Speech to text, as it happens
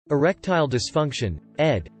Erectile dysfunction,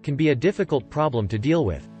 ED, can be a difficult problem to deal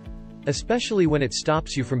with, especially when it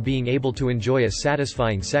stops you from being able to enjoy a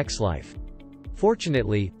satisfying sex life.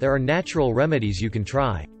 Fortunately, there are natural remedies you can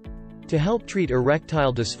try to help treat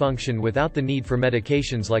erectile dysfunction without the need for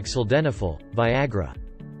medications like sildenafil, Viagra.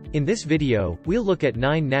 In this video, we'll look at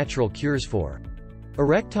 9 natural cures for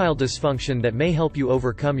erectile dysfunction that may help you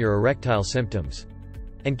overcome your erectile symptoms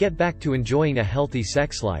and get back to enjoying a healthy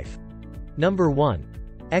sex life. Number 1.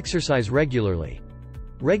 Exercise regularly.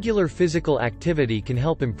 Regular physical activity can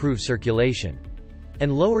help improve circulation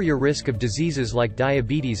and lower your risk of diseases like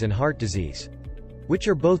diabetes and heart disease, which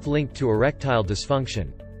are both linked to erectile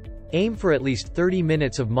dysfunction. Aim for at least 30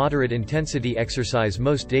 minutes of moderate intensity exercise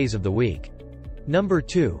most days of the week. Number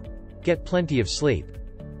 2. Get plenty of sleep.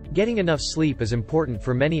 Getting enough sleep is important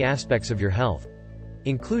for many aspects of your health,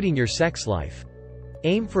 including your sex life.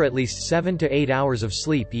 Aim for at least 7 to 8 hours of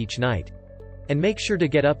sleep each night, and make sure to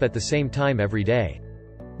get up at the same time every day.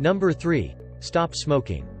 Number 3. Stop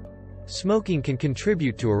smoking. Smoking can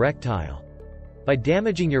contribute to erectile by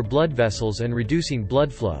damaging your blood vessels and reducing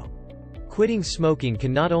blood flow. Quitting smoking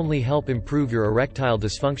can not only help improve your erectile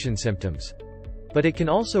dysfunction symptoms, but it can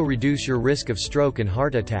also reduce your risk of stroke and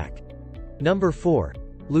heart attack. Number 4.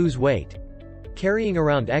 Lose weight. Carrying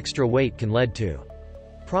around extra weight can lead to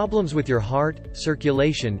problems with your heart,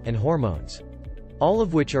 circulation, and hormones, all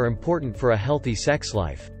of which are important for a healthy sex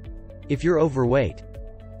life. If you're overweight,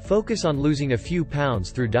 focus on losing a few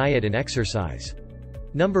pounds through diet and exercise.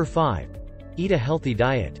 Number 5. Eat a healthy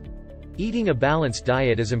diet. Eating a balanced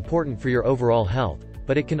diet is important for your overall health,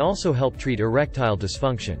 but it can also help treat erectile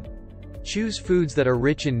dysfunction. Choose foods that are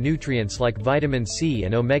rich in nutrients like vitamin C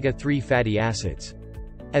and omega-3 fatty acids,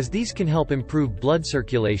 as these can help improve blood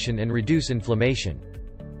circulation and reduce inflammation.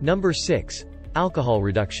 Number 6. Alcohol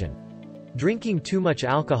reduction. Drinking too much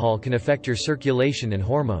alcohol can affect your circulation and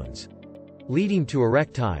hormones, leading to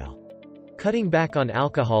erectile. Cutting back on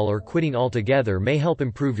alcohol or quitting altogether may help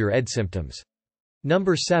improve your ED symptoms.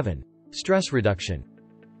 Number 7. Stress reduction.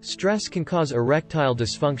 Stress can cause erectile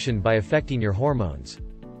dysfunction by affecting your hormones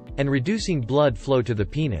and reducing blood flow to the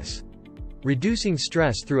penis. Reducing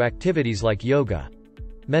stress through activities like yoga,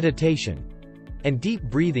 meditation, and deep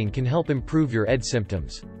breathing can help improve your ED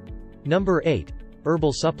symptoms. Number 8.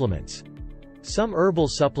 Herbal supplements. Some herbal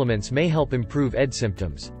supplements may help improve ED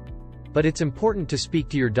symptoms, but it's important to speak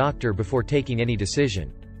to your doctor before taking any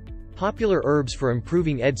decision. Popular herbs for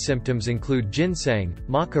improving ED symptoms include ginseng,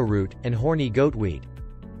 maca root, and horny goatweed.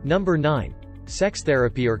 Number 9. Sex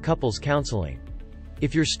therapy or couples counseling.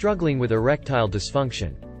 If you're struggling with erectile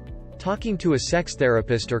dysfunction, talking to a sex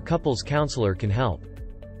therapist or couples counselor can help.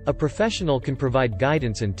 A professional can provide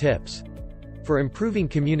guidance and tips for improving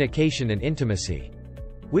communication and intimacy,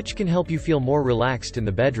 which can help you feel more relaxed in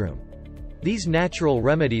the bedroom. These natural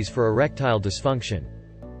remedies for erectile dysfunction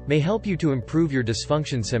may help you to improve your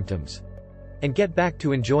dysfunction symptoms and get back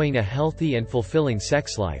to enjoying a healthy and fulfilling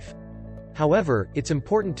sex life. However, it's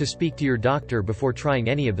important to speak to your doctor before trying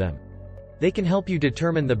any of them. They can help you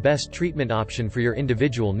determine the best treatment option for your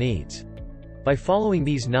individual needs. By following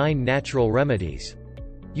these 9 natural remedies,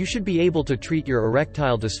 you should be able to treat your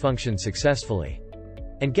erectile dysfunction successfully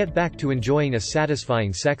and get back to enjoying a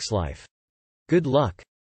satisfying sex life. Good luck!